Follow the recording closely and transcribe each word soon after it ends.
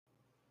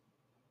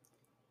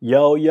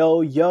Yo,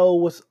 yo, yo,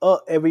 what's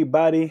up,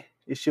 everybody?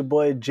 It's your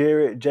boy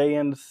Jared J.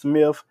 Anders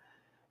Smith.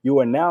 You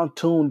are now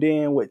tuned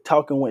in with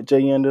Talking with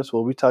J. Anders,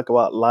 where we talk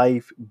about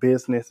life,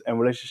 business, and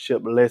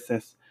relationship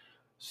lessons.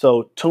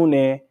 So tune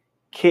in,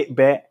 kick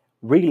back,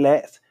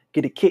 relax,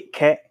 get a Kit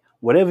Kat,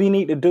 whatever you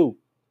need to do.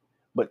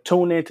 But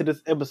tune in to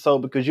this episode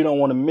because you don't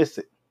want to miss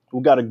it.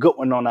 We got a good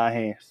one on our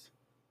hands.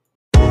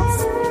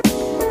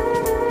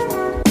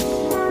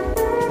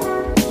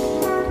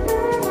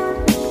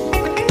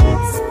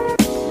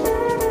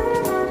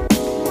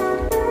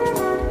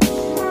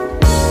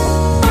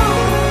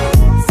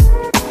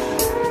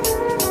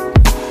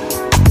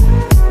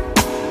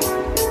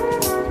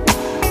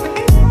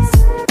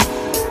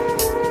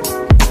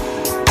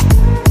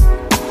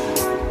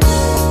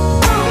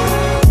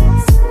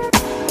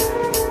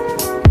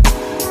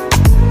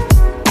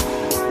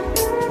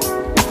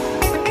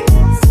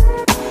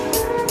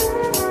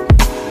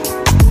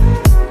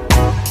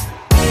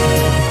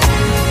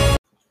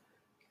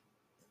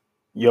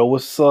 Yo,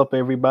 what's up,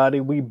 everybody?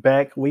 We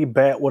back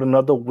with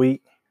another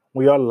week.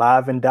 We are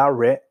live and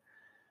direct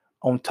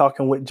on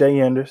Talking with Jay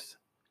Anders,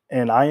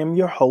 and I am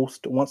your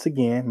host once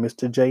again,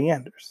 Mr. Jay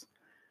Anders.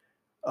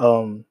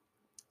 Um,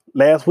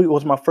 Last week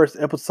was my first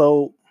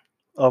episode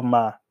of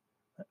my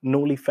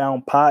newly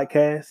found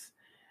podcast,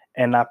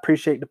 and I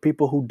appreciate the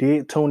people who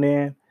did tune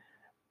in.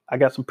 I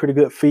got some pretty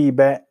good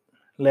feedback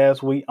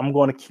last week. I'm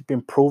going to keep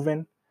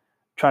improving,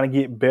 trying to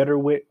get better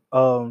with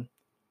the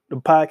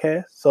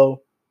podcast.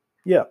 So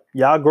yeah,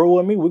 y'all grow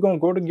with me. We're going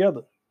to grow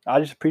together. I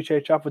just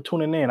appreciate y'all for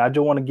tuning in. I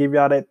just want to give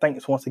y'all that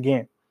thanks once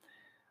again.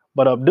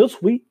 But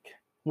this week,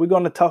 we're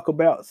going to talk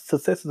about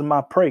Success is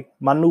My Prey,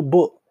 my new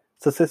book,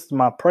 Success is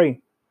My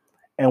Prey,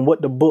 and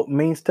what the book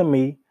means to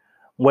me,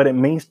 what it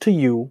means to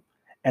you,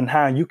 and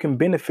how you can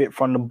benefit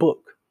from the book.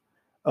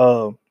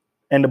 And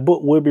the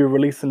book will be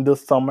releasing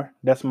this summer.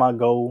 That's my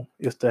goal,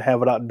 is to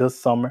have it out this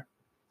summer,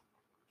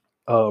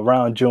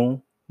 around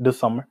June, this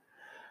summer.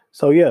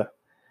 So yeah.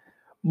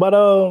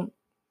 But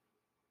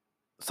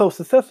so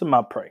Success is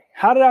My Prey.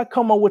 How did I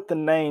come up with the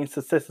name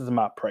Success is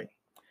My Prey?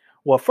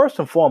 Well, first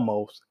and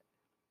foremost,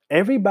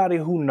 everybody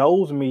who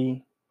knows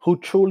me, who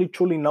truly,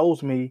 truly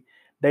knows me,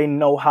 they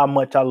know how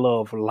much I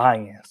love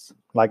lions.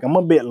 Like, I'm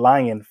a big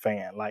lion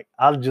fan. Like,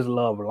 I just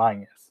love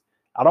lions.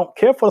 I don't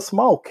care for the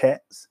small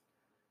cats,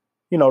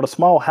 the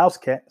small house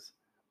cats,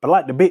 but I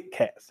like the big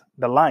cats,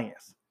 the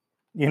lions,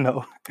 you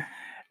know.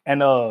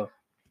 And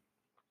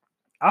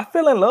I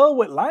fell in love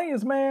with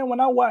lions, man, when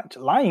I watched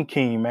Lion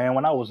King, man,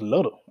 when I was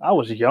little. I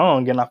was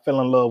young and I fell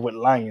in love with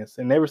lions.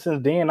 And ever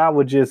since then, I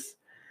just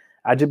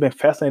been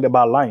fascinated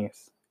by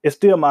lions. It's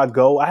still my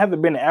goal. I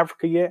haven't been to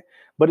Africa yet,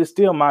 but it's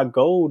still my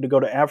goal to go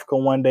to Africa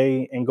one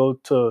day and go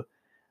to,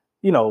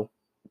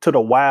 to the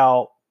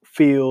wild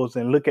fields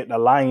and look at the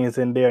lions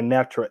in their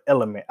natural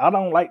element. I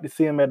don't like to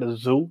see them at the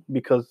zoo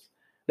because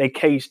they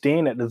caged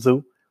in at the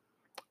zoo.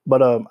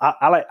 But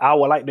I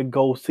would like to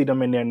go see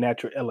them in their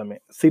natural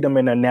element, see them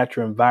in their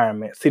natural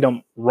environment, see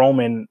them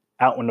roaming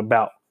out and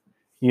about,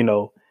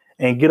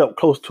 and get up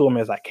close to them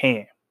as I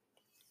can.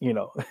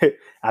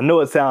 I know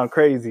it sounds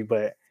crazy,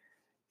 but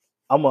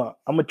I'm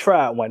a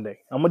try it one day.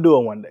 I'm gonna do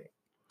it one day.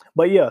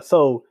 But yeah,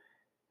 so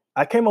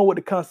I came up with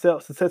the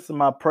concept Success is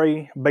My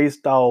Prey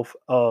based off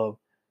of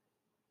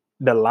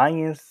the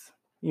lions,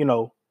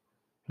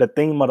 the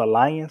theme of the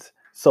lions.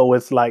 So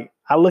it's like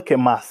I look at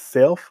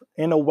myself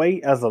in a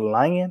way as a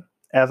lion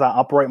as I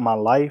operate my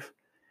life.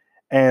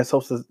 And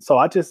so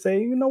I just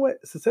say, you know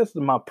what? Success is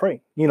my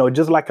prey.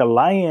 Just like a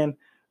lion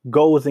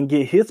goes and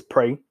get his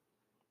prey,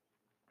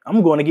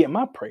 I'm going to get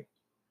my prey.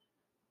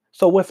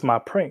 So what's my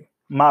prey?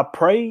 My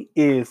prey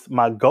is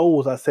my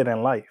goals I set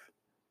in life.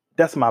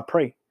 That's my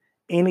prey.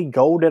 Any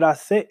goal that I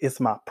set is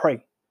my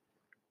prey.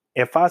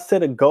 If I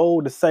set a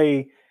goal to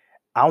say,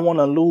 I want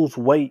to lose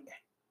weight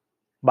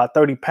by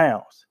 30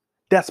 pounds,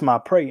 that's my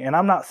prey. And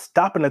I'm not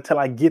stopping until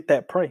I get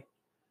that prey.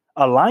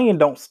 A lion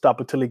don't stop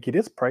until he get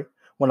his prey.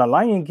 When a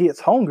lion gets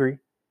hungry,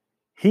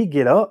 he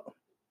get up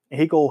and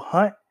he go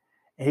hunt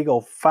and he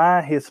go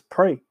find his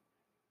prey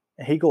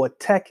and he go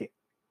attack it.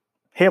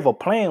 He have a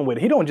plan with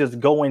it. He don't just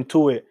go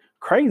into it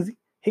crazy.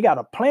 He got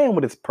a plan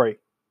with his prey.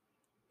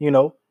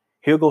 He'll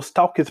go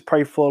stalk his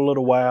prey for a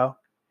little while.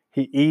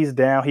 He ease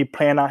down. He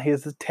plan out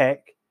his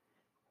attack.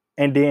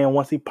 And then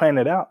once he plan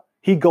it out,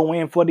 he go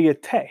in for the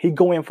attack. He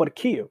go in for the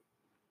kill.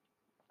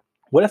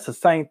 Well, that's the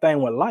same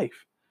thing with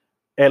life.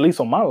 At least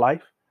on my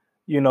life.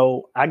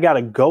 I got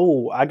a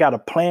goal. I got a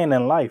plan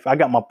in life. I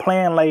got my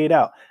plan laid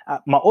out.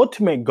 My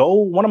ultimate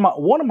goal, one of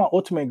my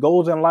ultimate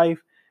goals in life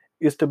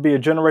is to be a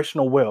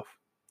generational wealth.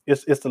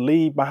 It's to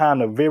leave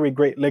behind a very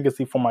great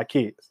legacy for my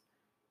kids.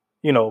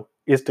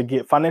 Is to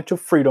get financial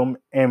freedom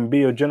and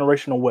be a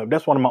generational wealth.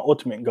 That's one of my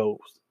ultimate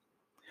goals.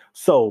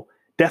 So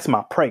that's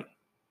my prey.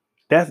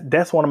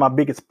 That's one of my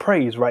biggest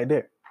prays right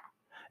there.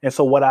 And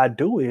so what I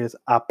do is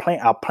I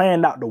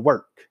planned out the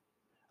work.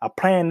 I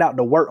planned out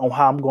the work on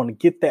how I'm going to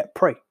get that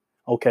prey.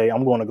 Okay,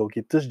 I'm going to go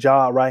get this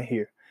job right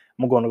here.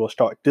 I'm going to go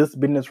start this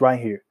business right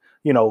here.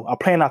 I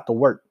plan out the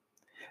work.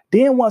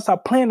 Then once I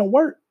plan the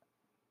work,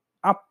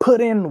 I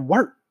put in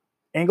work.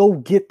 and go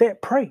get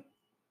that prey.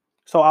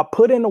 So I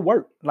put in the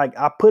work. Like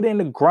I put in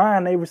the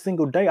grind every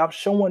single day. I'm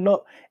showing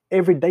up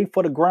every day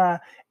for the grind.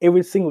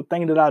 Every single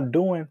thing that I'm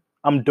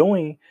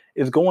doing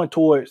is going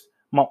towards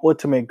my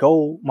ultimate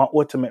goal, my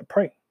ultimate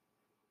prey.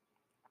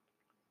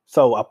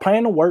 So I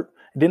plan to work,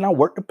 then I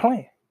work the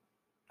plan.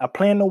 I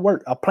plan to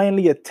work. I plan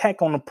the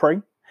attack on the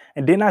prey,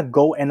 and then I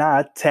go and I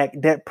attack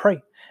that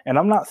prey. And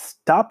I'm not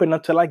stopping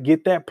until I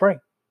get that prey.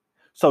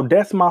 So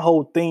that's my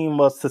whole theme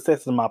of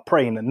success is my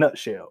prey in a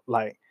nutshell.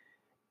 Like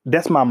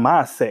that's my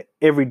mindset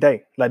every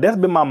day. Like that's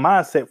been my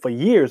mindset for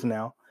years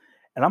now.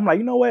 And I'm like,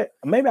 you know what?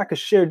 Maybe I could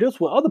share this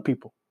with other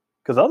people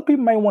because other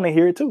people may want to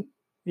hear it too,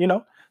 you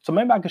know? So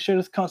maybe I could share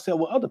this concept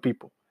with other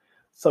people.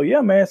 So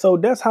yeah, man. So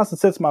that's how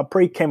Success My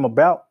Prey came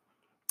about.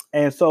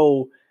 And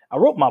so I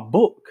wrote my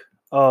book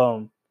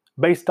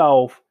based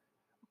off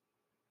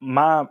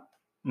my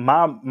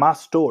my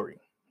story.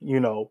 You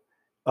know,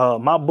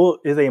 my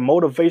book is a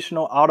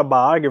motivational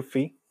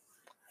autobiography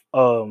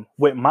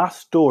with my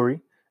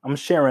story. I'm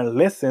sharing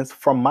lessons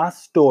from my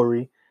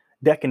story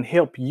that can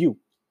help you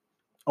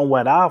on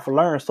what I've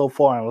learned so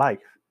far in life.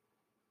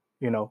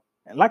 You know,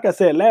 and like I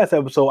said last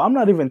episode, I'm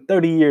not even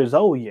 30 years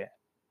old yet,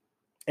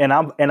 and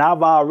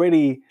I've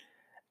already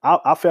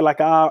I feel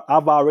like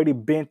I've already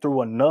been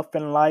through enough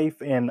in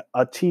life and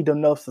achieved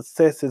enough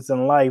successes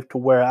in life to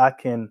where I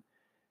can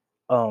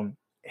um,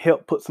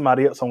 help put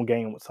somebody else on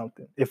game with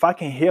something. If I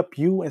can help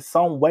you in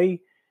some way,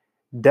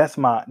 that's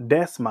my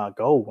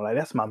goal. Like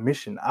that's my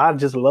mission. I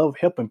just love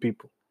helping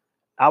people.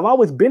 I've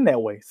always been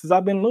that way since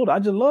I've been little. I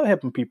just love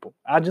helping people.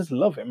 I just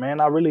love it,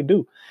 man. I really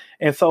do.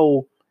 And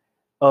so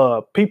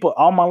people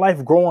all my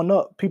life growing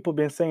up, people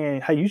been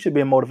saying, hey, you should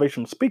be a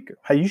motivational speaker.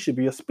 Hey, you should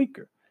be a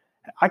speaker.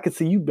 I could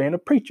see you being a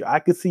preacher. I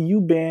could see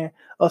you being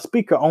a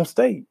speaker on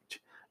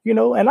stage, you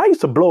know, and I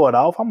used to blow it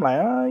off. I'm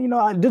like, you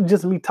know, this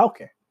just me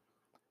talking.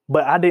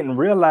 But I didn't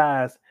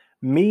realize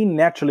me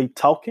naturally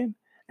talking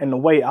and the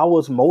way I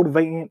was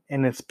motivating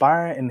and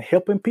inspiring and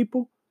helping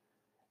people,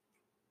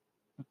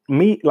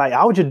 me, like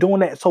I was just doing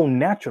that so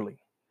naturally.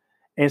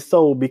 And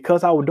so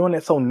because I was doing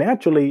it so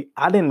naturally,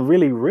 I didn't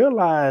really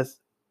realize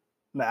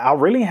that I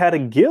really had a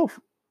gift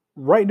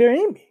right there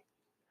in me.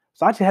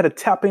 So I just had to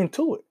tap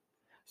into it.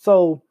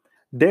 So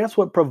that's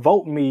what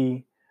provoked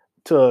me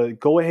to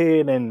go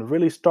ahead and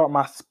really start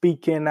my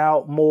speaking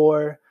out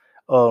more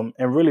and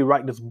really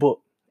write this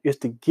book is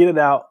to get it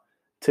out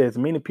to as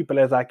many people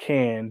as I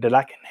can that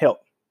I can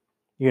help,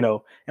 you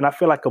know. And I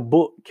feel like a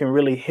book can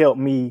really help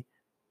me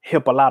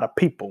help a lot of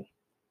people,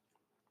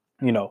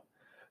 you know.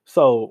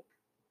 So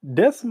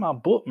that's my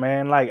book,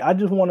 man. Like I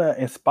just want to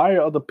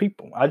inspire other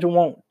people. I just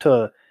want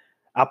to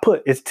I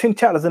put it's 10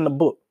 chapters in the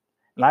book.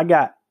 And I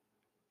got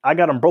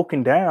them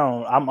broken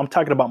down. I'm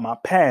talking about my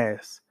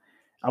past.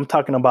 I'm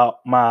talking about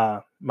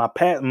my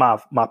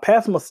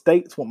past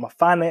mistakes with my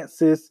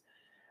finances.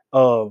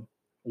 Uh,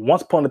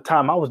 Once upon a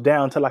time, I was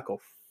down to like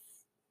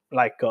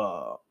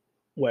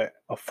what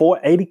a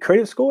 480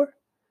 credit score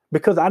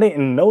because I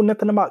didn't know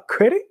nothing about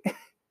credit.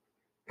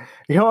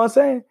 You know what I'm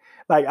saying?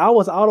 Like I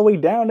was all the way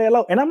down there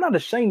low, and I'm not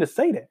ashamed to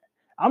say that.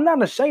 I'm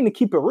not ashamed to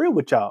keep it real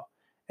with y'all.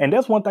 And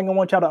that's one thing I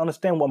want y'all to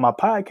understand with my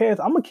podcast.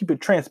 I'm gonna keep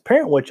it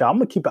transparent with y'all. I'm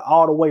gonna keep it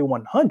all the way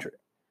 100.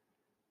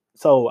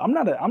 So I'm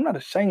not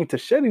ashamed to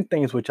share these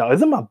things with y'all.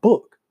 It's in my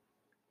book,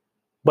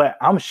 but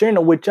I'm sharing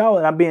it with y'all,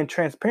 and I'm being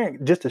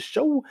transparent just to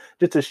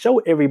show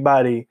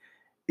everybody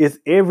it's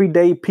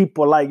everyday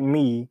people like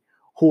me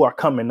who are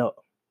coming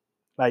up.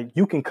 Like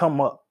you can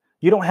come up.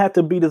 You don't have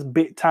to be this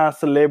big time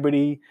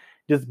celebrity,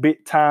 this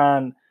big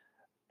time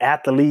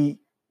athlete.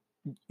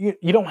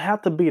 You don't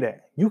have to be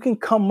that. You can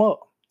come up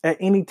at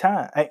any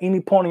time, at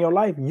any point in your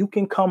life. You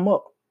can come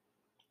up.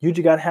 You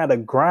just gotta have the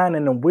grind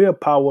and the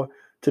willpower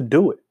to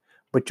do it.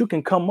 But you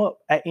can come up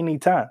at any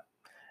time.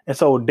 And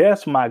so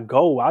that's my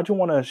goal. I just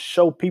want to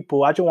show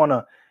people, I just want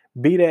to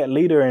be that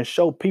leader and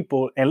show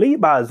people and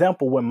lead by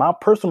example with my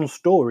personal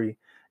story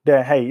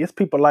that hey, it's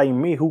people like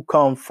me who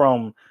come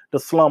from the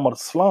slum of the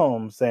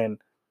slums and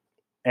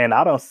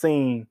I done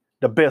seen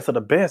the best of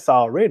the best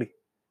already.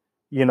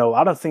 You know,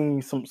 I done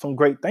seen some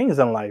great things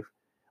in life,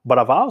 but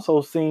I've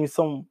also seen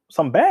some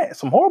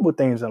horrible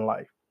things in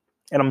life.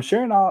 And I'm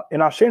sharing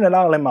it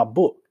all in my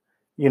book,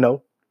 you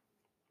know.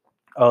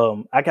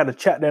 I got a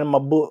chapter in my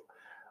book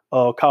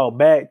called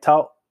Bag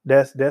Talk.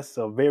 That's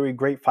a very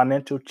great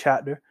financial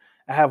chapter.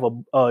 I have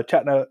a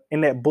chapter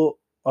in that book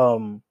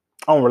on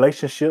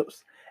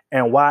relationships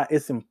and why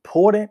it's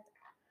important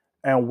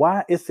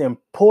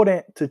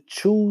to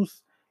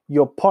choose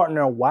your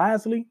partner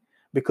wisely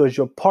because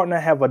your partner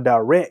have a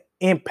direct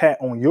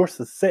impact on your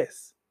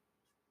success.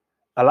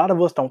 A lot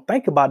of us don't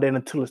think about that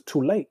until it's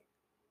too late.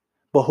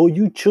 But who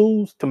you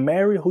choose to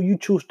marry, who you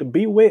choose to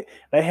be with,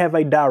 they have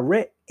a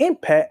direct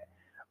impact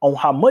on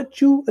how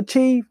much you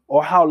achieve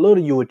or how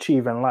little you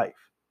achieve in life.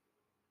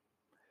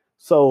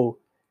 So,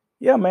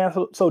 yeah, man.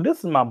 So this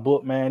is my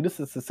book, man. This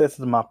is Success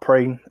is My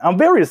Prey. I'm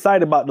very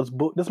excited about this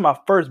book. This is my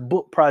first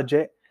book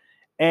project,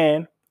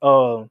 and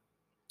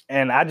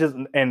and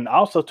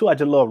also too, I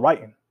just love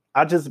writing.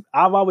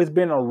 I've always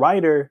been a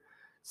writer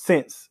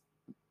since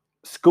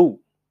school.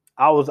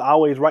 I was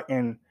always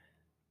writing,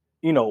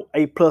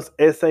 A plus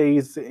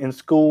essays in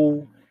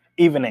school,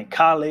 even in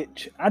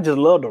college. I just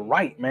love to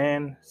write,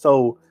 man.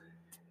 So,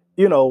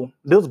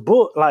 this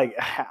book, like,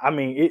 I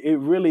mean, it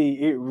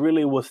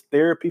really was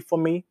therapy for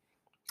me.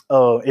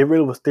 It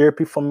really was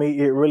therapy for me.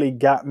 It really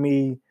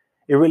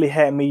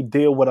had me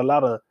deal with a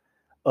lot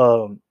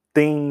of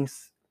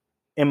things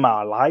in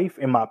my life,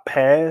 in my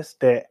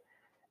past that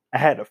I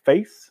had to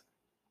face.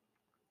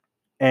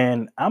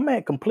 And I'm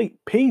at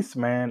complete peace,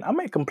 man. I'm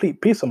at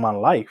complete peace of my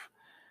life.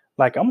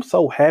 Like, I'm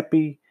so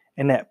happy,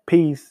 and that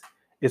peace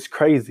is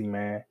crazy,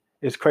 man.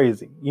 It's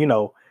crazy.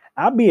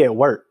 I'll be at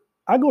work.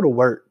 I go to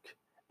work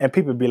and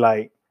people be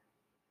like,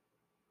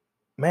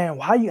 man,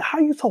 how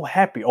you so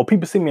happy? Or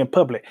people see me in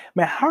public,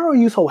 man, how are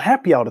you so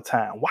happy all the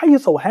time? Why are you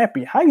so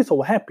happy? How are you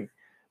so happy?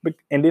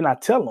 And then I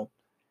tell them,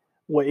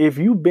 well, if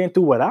you've been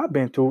through what I've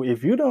been through,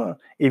 if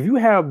you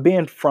have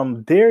been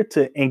from there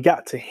to and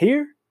got to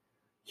here,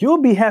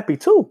 you'll be happy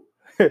too.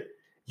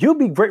 You'll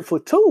be grateful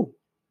too.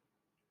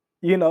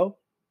 You know,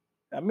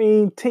 I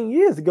mean, 10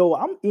 years ago,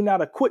 I'm eating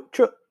out of quick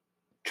trip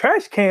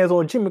trash cans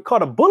on Jimmy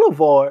Carter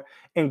Boulevard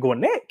in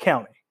Gwinnett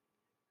County,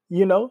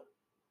 you know?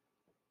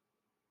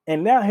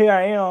 And now here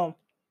I am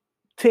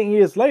 10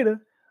 years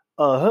later,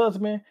 a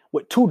husband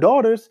with two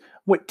daughters,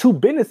 with two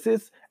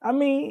businesses. I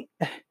mean,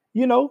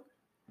 you know,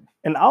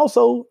 and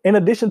also in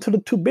addition to the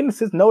two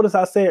businesses, notice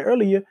I said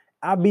earlier,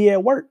 I be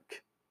at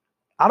work.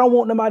 I don't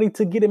want nobody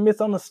to get it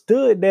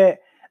misunderstood that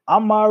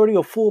I'm already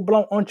a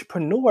full-blown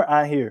entrepreneur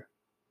out here.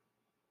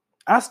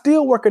 I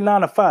still work a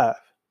 9 to 5.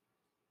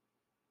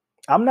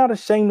 I'm not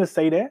ashamed to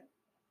say that.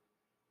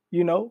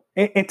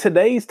 In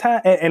today's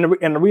time, and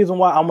the reason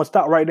why I'm gonna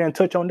stop right there and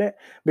touch on that,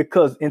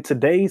 because in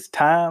today's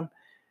time,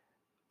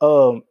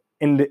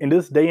 in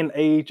this day and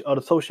age of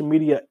the social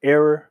media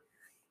era,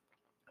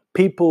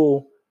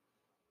 people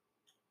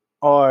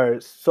are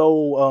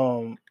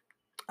so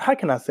how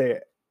can I say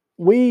it?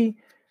 We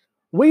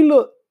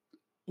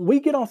we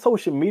get on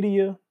social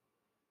media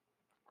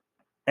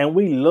and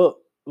we look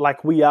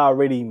like we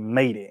already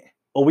made it.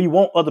 Or we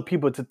want other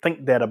people to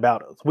think that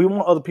about us. We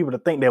want other people to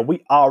think that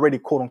we already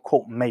quote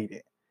unquote made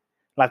it.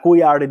 Like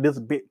we already this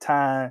big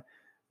time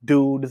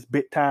dude, this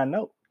big time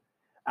no.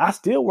 I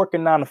still work a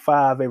 9 to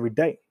 5 every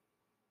day.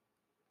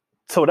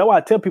 So that's why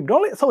I tell people,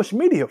 don't let social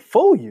media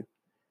fool you.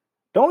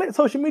 Don't let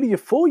social media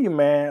fool you,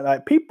 man.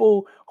 Like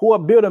people who are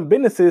building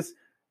businesses,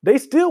 they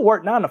still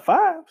work 9 to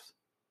 5s,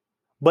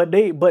 but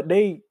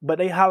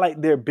they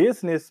highlight their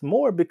business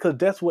more because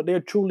that's what they're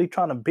truly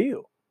trying to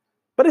build.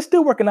 But it's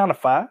still working 9 to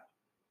 5.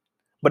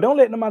 But don't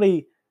let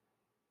nobody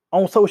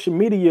on social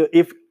media.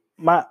 If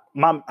I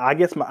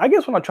guess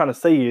what I'm trying to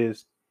say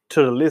is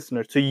to the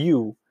listener, to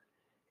you,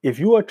 if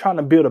you are trying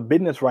to build a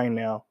business right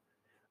now,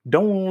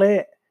 don't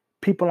let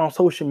people on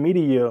social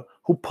media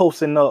who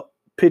posting up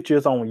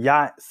pictures on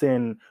yachts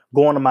and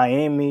going to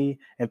Miami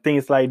and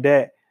things like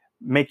that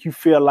make you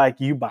feel like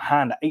you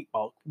behind the 8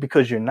 ball,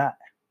 because you're not.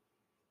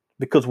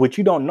 Because what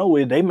you don't know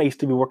is they may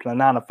still be working a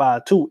 9 to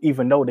 5 too,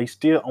 even though they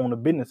still own a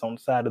business on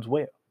the side as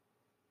well.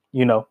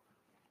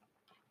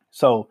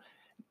 So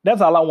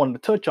that's all I wanted to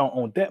touch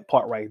on that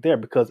part right there,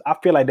 because I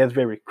feel like that's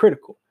very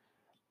critical.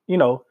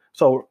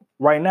 So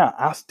right now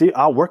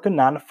I work a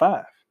 9 to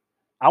 5.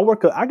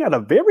 I got a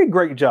very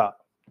great job.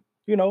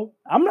 I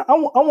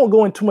won't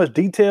go into too much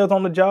details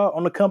on the job,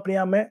 on the company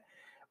I'm at,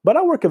 but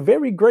I work a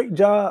very great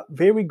job,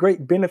 very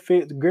great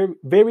benefits,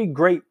 very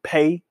great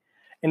pay,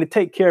 and to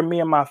take care of me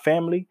and my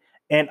family,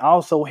 and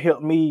also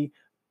help me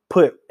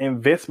put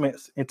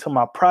investments into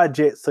my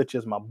projects, such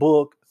as my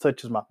book,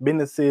 such as my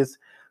businesses,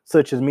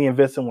 such as me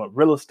investing with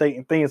real estate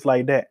and things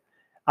like that.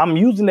 I'm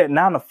using that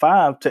 9 to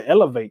 5 to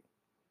elevate.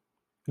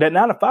 That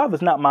 9 to 5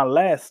 is not my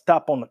last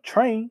stop on the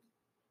train.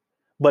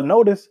 But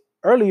notice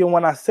earlier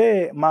when I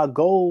said my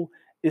goal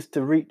is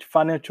to reach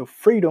financial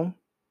freedom,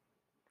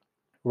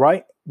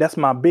 right? That's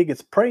my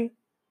biggest prey.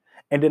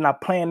 And then I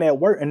plan that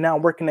work, and now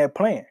I'm working that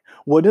plan.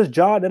 Well, this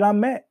job that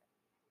I'm at,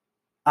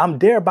 I'm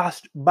there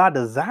by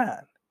design.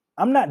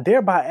 I'm not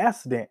there by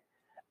accident.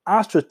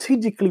 I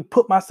strategically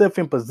put myself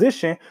in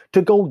position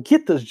to go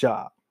get this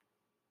job.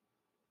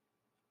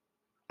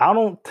 I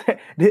don't.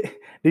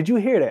 Did you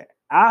hear that?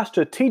 I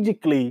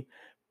strategically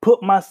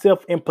put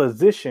myself in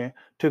position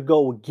to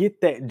go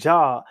get that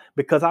job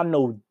because I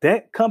know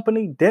that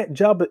company, that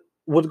job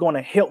was going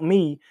to help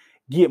me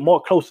get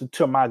more closer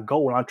to my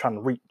goal I'm trying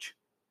to reach.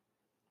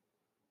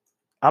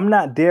 I'm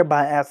not there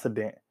by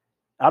accident.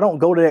 I don't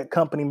go to that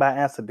company by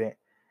accident.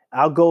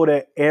 I'll go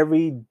there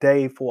every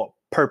day for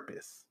a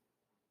purpose.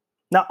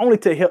 Not only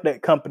to help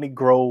that company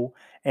grow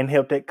and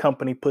help that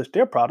company push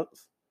their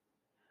products,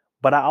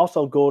 but I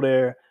also go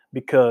there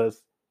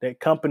because that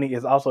company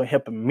is also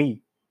helping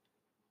me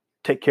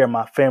take care of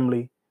my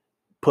family,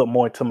 put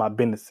more into my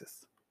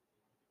businesses.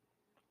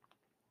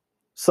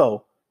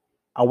 So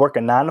I work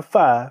a 9 to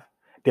 5.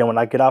 Then when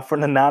I get out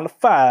from the 9 to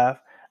 5,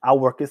 I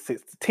work at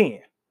 6 to 10.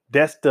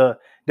 That's the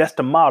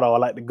motto I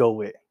like to go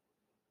with.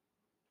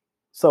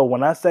 So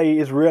when I say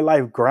it's real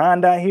life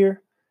grind out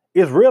here,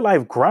 it's real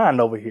life grind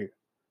over here.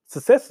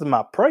 Success is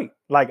my prey.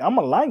 Like, I'm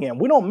a lion.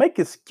 We don't make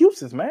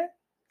excuses, man.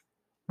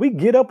 We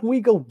get up and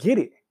we go get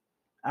it.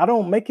 I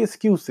don't make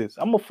excuses.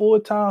 I'm a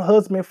full-time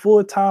husband,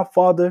 full-time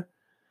father,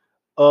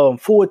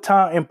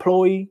 full-time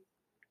employee,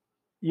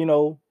 you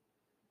know,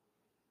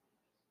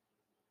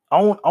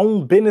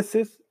 own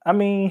businesses. I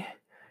mean,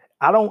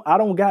 I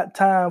don't got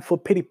time for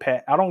pity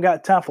pat. I don't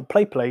got time for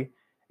play.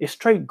 It's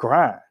straight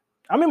grind.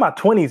 I'm in my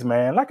 20s,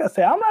 man. Like I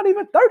said, I'm not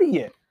even 30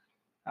 yet.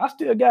 I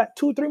still got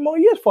 2 or 3 more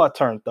years before I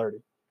turn 30.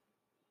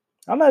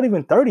 I'm not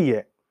even 30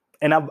 yet.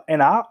 And I've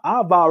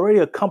already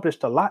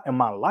accomplished a lot in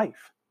my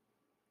life,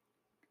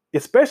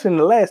 especially in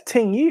the last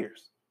 10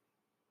 years.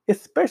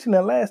 Especially in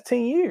the last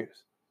 10 years.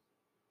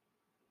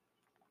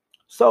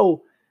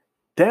 So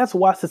that's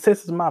why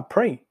success is my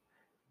prey.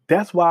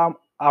 That's why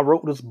I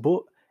wrote this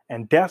book.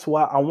 And that's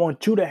why I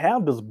want you to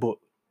have this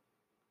book.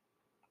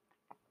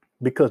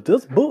 Because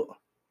this book,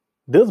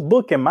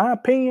 in my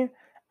opinion,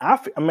 I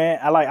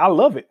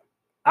love it.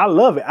 I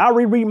love it. I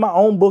reread my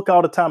own book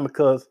all the time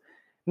because,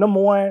 number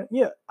one,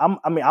 yeah, I'm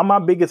my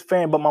biggest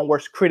fan, but my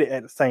worst critic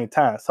at the same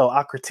time. So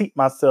I critique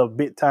myself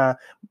big time,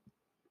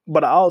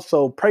 but I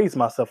also praise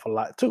myself a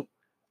lot too.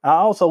 I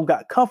also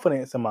got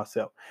confidence in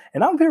myself,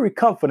 and I'm very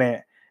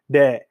confident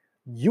that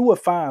you will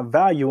find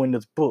value in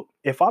this book.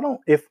 If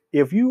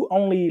you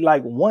only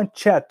like one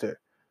chapter,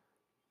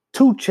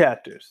 2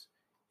 chapters,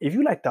 if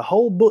you like the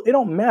whole book, it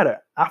don't matter.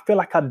 I feel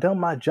like I've done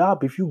my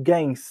job if you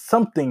gain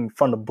something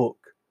from the book.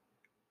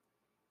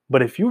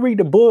 But if you read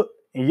the book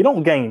and you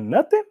don't gain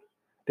nothing,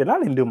 then I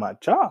didn't do my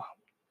job.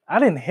 I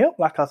didn't help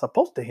like I was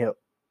supposed to help.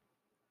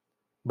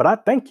 But I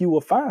think you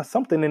will find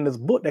something in this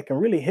book that can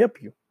really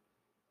help you.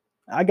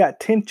 I got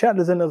 10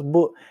 chapters in this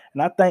book,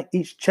 and I think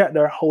each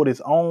chapter hold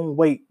its own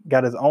weight,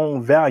 got its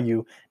own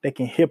value that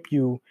can help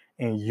you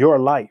in your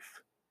life.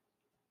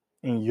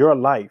 In your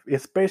life,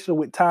 especially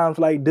with times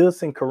like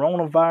this and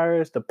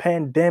coronavirus, the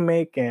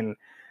pandemic, and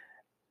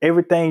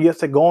everything else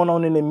that's going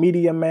on in the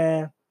media,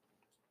 man.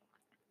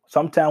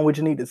 Sometimes we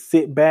just need to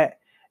sit back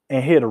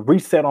and hit a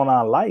reset on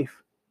our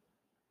life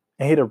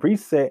and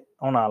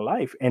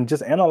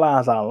just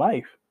analyze our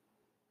life.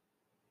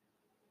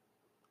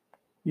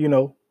 You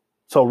know,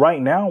 so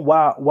right now,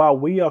 while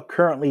we are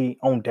currently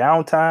on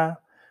downtime,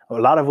 a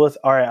lot of us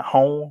are at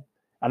home.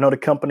 I know the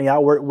company I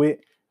work with,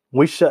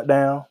 we shut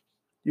down,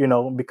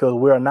 because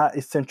we are not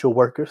essential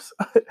workers.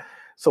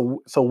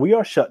 So we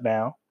are shut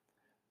down.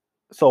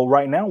 So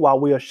right now, while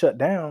we are shut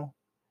down,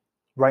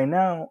 right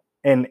now,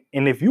 and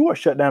if you are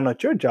shut down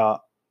at your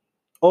job,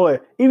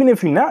 or even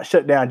if you're not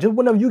shut down, just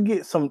whenever you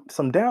get some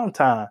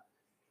downtime,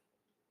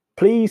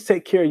 please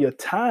take care of your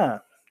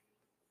time.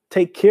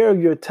 Take care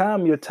of your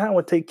time. Your time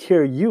will take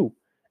care of you.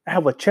 I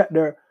have a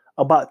chapter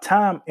about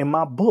time in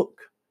my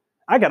book.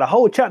 I got a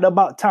whole chapter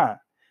about time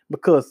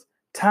because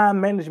time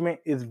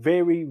management is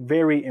very,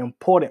 very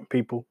important,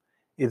 people.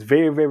 It's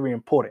very, very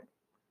important.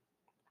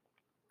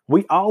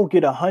 We all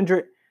get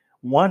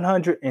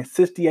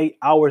 168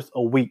 hours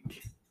a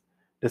week,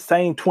 the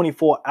same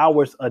 24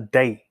 hours a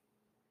day.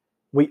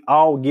 We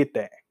all get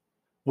that.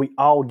 We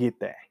all get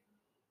that.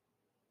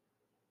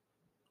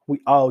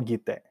 We all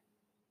get that.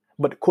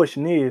 But the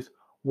question is,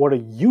 what are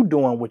you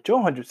doing with your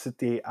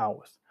 168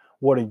 hours?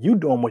 What are you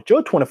doing with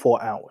your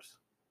 24 hours?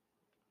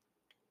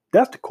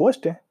 That's the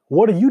question.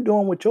 What are you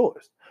doing with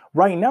yours?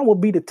 Right now would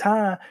be the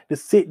time to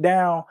sit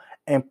down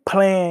and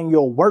plan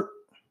your work,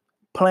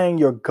 plan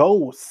your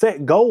goals,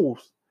 set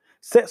goals,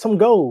 set some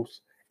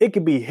goals. It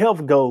could be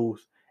health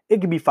goals.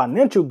 It could be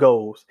financial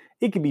goals.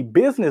 It could be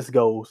business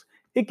goals.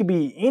 It could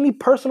be any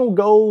personal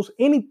goals,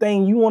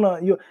 anything you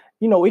want to,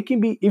 it can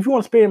be, if you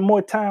want to spend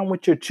more time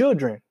with your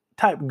children,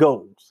 type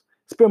goals.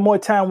 Spend more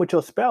time with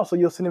your spouse or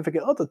your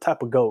significant other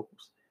type of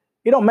goals.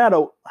 It don't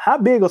matter how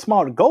big or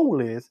small the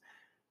goal is.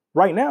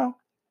 Right now,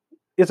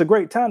 it's a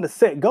great time to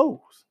set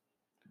goals.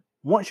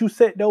 Once you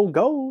set those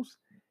goals,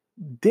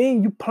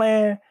 then you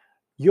plan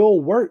your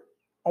work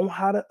on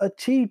how to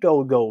achieve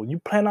those goals. You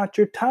plan out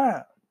your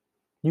time.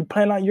 You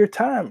plan out your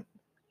time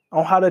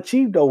on how to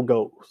achieve those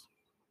goals.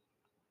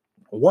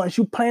 Once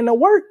you plan the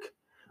work,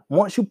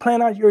 once you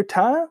plan out your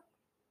time,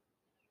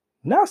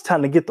 now it's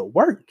time to get to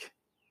work.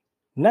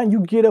 Now you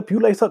get up, you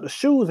lace up the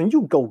shoes, and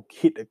you go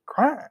hit the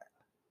grind.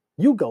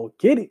 You go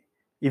get it.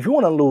 If you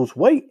want to lose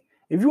weight,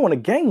 if you want to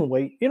gain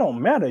weight, it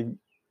don't matter.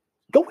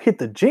 Go hit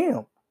the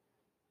gym.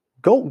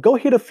 Go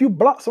hit a few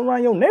blocks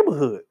around your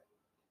neighborhood.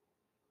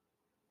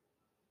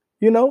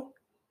 If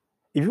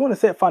you want to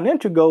set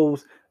financial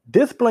goals,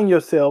 discipline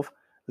yourself,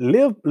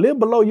 live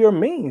below your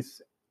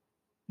means,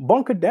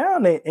 bunker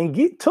down and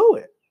get to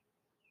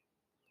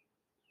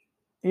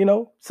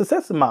it.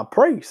 Success is my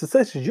prey.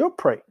 Success is your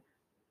prey.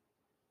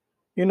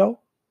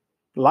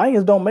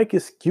 Lions don't make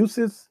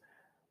excuses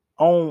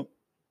on.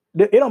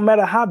 It don't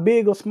matter how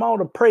big or small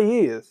the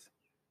prey is.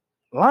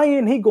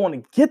 Lion, he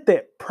going to get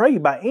that prey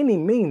by any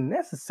means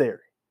necessary.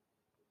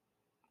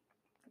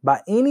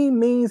 By any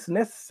means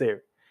necessary,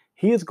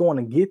 he is going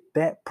to get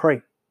that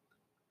prey.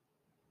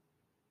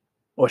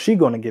 Or she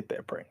going to get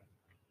that prey.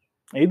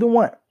 Either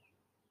one.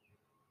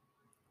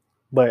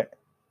 But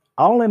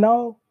all in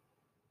all,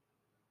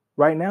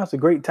 right now it's a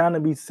great time to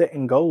be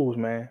setting goals,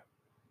 man.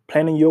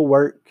 Planning your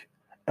work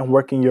and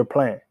working your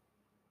plan.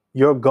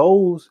 Your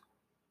goals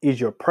is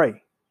your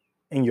prey,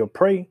 and your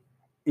prey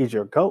is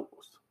your goals.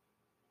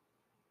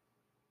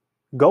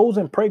 Goals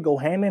and prey go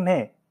hand in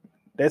hand.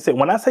 That's it.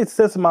 When I say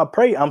success is my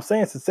prey, I'm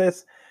saying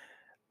success.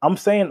 I'm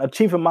saying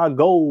achieving my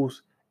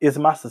goals is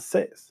my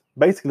success.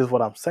 Basically, is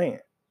what I'm saying.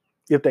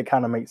 If that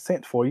kind of makes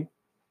sense for you.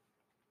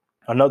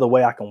 Another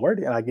way I can word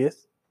it, I guess.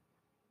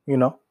 You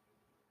know.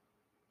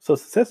 So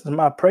success is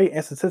my prey,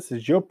 and success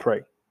is your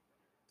prey.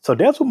 So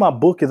that's what my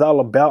book is all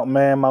about,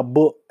 man. My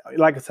book,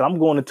 like I said, I'm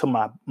going into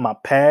my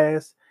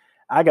past.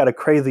 I got a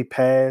crazy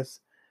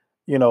past.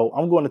 You know,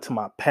 I'm going into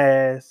my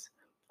past.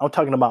 I'm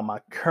talking about my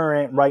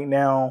current right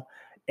now.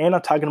 And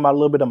I'm talking about a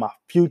little bit of my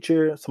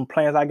future, some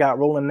plans I got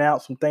rolling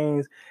out, some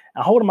things.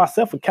 I'm holding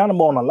myself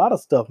accountable on a lot of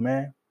stuff,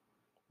 man.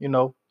 You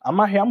know, I'm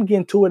out here, I'm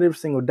getting to it every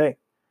single day.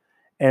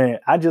 And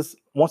I just,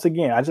 once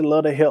again, I just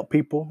love to help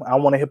people. I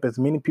want to help as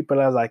many people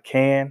as I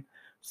can.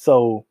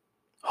 So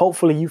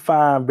hopefully you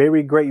find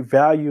very great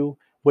value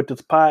with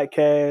this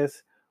podcast,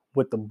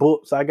 with the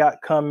books I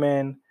got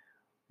coming,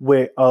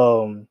 with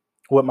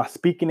my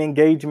speaking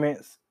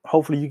engagements.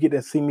 Hopefully you get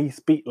to see me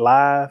speak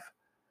live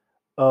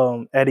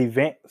at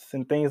events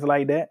and things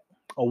like that,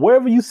 or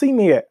wherever you see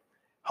me at.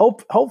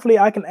 Hopefully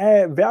I can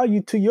add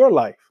value to your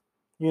life.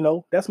 You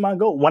know, that's my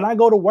goal. When I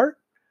go to work,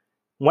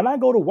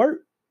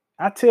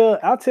 I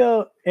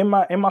tell in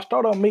my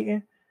startup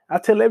meeting, I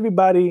tell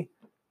everybody,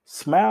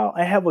 smile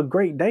and have a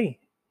great day.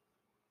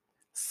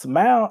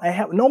 Smile and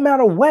have, no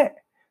matter what,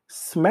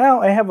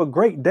 smile and have a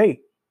great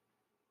day.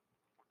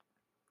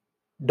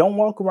 Don't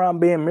walk around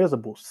being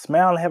miserable.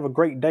 Smile and have a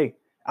great day.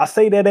 I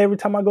say that every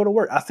time I go to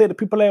work. I say to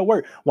people at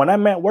work, when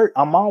I'm at work,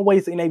 I'm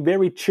always in a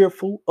very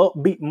cheerful,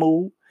 upbeat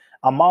mood.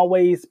 I'm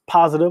always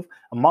positive.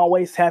 I'm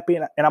always happy,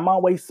 and I'm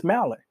always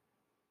smiling.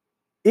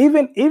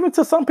 Even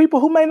to some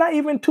people who may not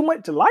even too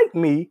much like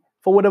me,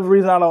 for whatever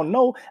reason I don't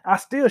know, I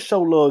still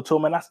show love to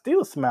them, and I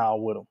still smile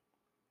with them.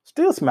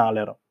 Still smile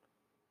at them.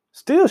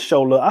 Still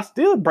show love. I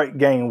still break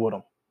game with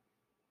them.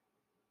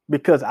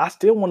 Because I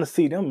still want to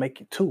see them make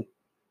it too.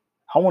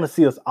 I want to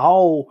see us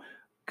all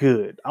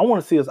good. I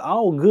want to see us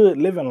all good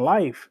living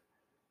life,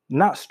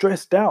 not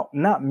stressed out,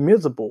 not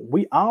miserable.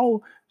 We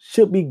all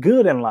should be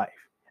good in life,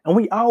 and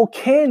we all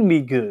can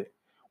be good.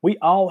 We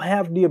all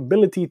have the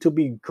ability to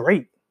be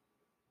great.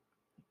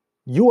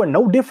 You are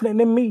no different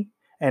than me,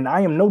 and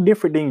I am no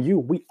different than you.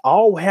 We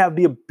all have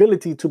the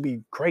ability to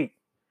be great.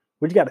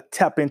 We just got to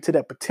tap into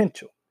that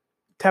potential.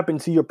 Tap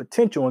into your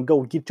potential and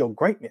go get your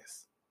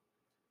greatness.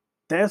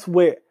 That's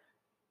what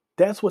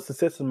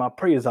success in my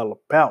prey is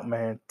all about,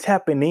 man.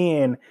 Tapping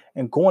in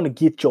and going to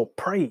get your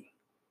prey.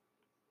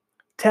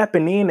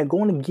 Tapping in and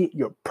going to get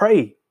your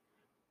prey.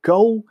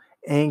 Go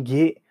and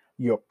get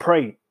your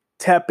prey.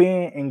 Tap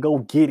in and go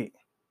get it.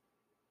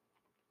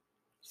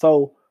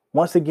 So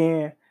once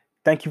again,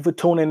 thank you for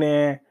tuning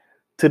in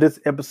to this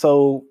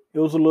episode. It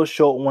was a little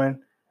short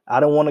one. I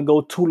don't want to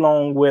go too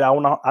long with it.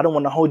 I don't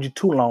want to hold you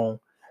too long.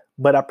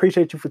 But I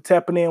appreciate you for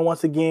tapping in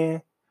once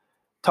again.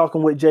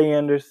 Talking with Jay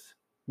Anders.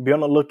 Be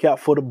on the lookout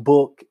for the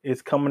book.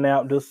 It's coming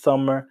out this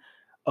summer.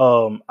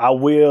 I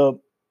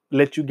will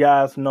let you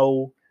guys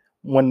know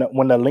when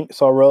the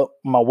links are up.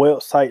 My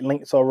website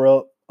links are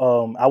up.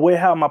 I will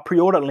have my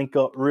pre-order link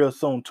up real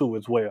soon too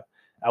as well.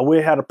 I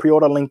will have the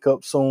pre-order link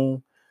up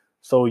soon.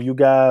 So you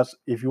guys,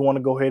 if you want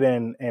to go ahead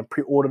and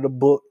pre-order the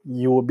book,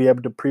 you will be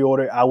able to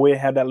pre-order. I will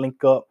have that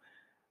link up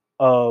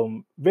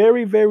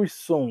very, very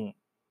soon.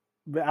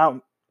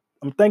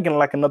 I'm thinking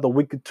like another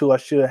week or two, I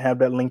should have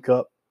that link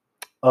up.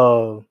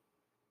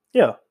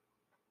 Yeah.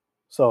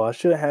 So I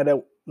should have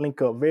that link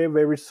up very,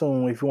 very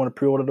soon if you want to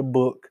pre-order the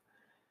book.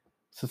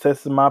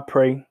 Success is my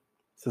prey.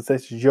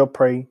 Success is your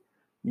prey.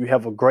 You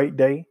have a great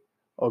day,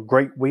 a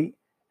great week,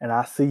 and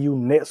I'll see you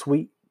next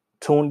week.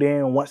 Tuned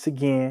in once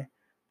again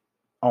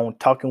on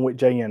Talking with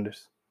Jay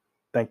Anders.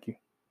 Thank you.